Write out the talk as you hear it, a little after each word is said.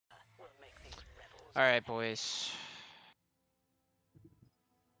Alright, boys.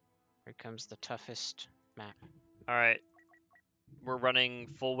 Here comes the toughest map. Alright. We're running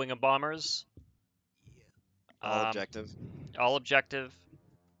full wing of bombers. All objective. All objective.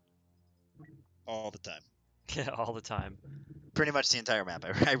 All the time. Yeah, all the time. Pretty much the entire map.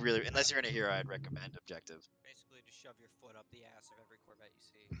 I really, unless you're in a hero, I'd recommend objective. Basically, just shove your foot up the ass of every Corvette you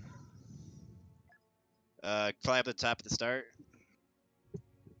see. Fly up the top at the start.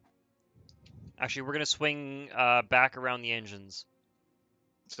 Actually, we're gonna swing back around the engines.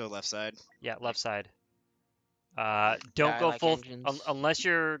 So left side. Yeah, left side. Don't Yeah, I go like full engines. unless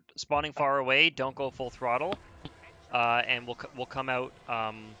you're spawning far away. Don't go full throttle, and we'll come out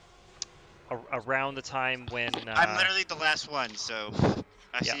around the time when. I'm literally the last one, so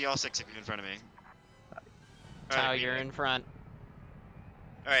I Yeah. see all 6 of you in front of me. Tao, you're in front.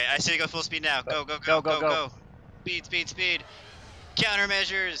 All right, I say go full speed now. Go, go, Go, go, go, go, go. go. Speed, speed, speed.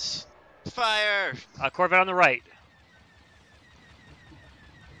 Countermeasures. Fire. Corvette on the right.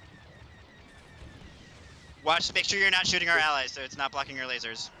 Watch, make sure you're not shooting our allies, so it's not blocking your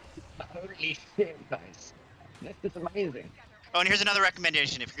lasers. Holy shit, guys. This is amazing. Oh, and here's another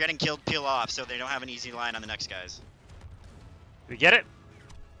recommendation. If you're getting killed, peel off so they don't have an easy line on the next guys. We get it.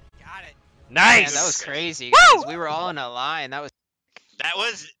 Got it. Nice. Man, that was crazy, Woo! guys. We were all in a line. That was That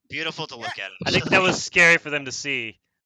was beautiful to look at. I think that was scary for them to see.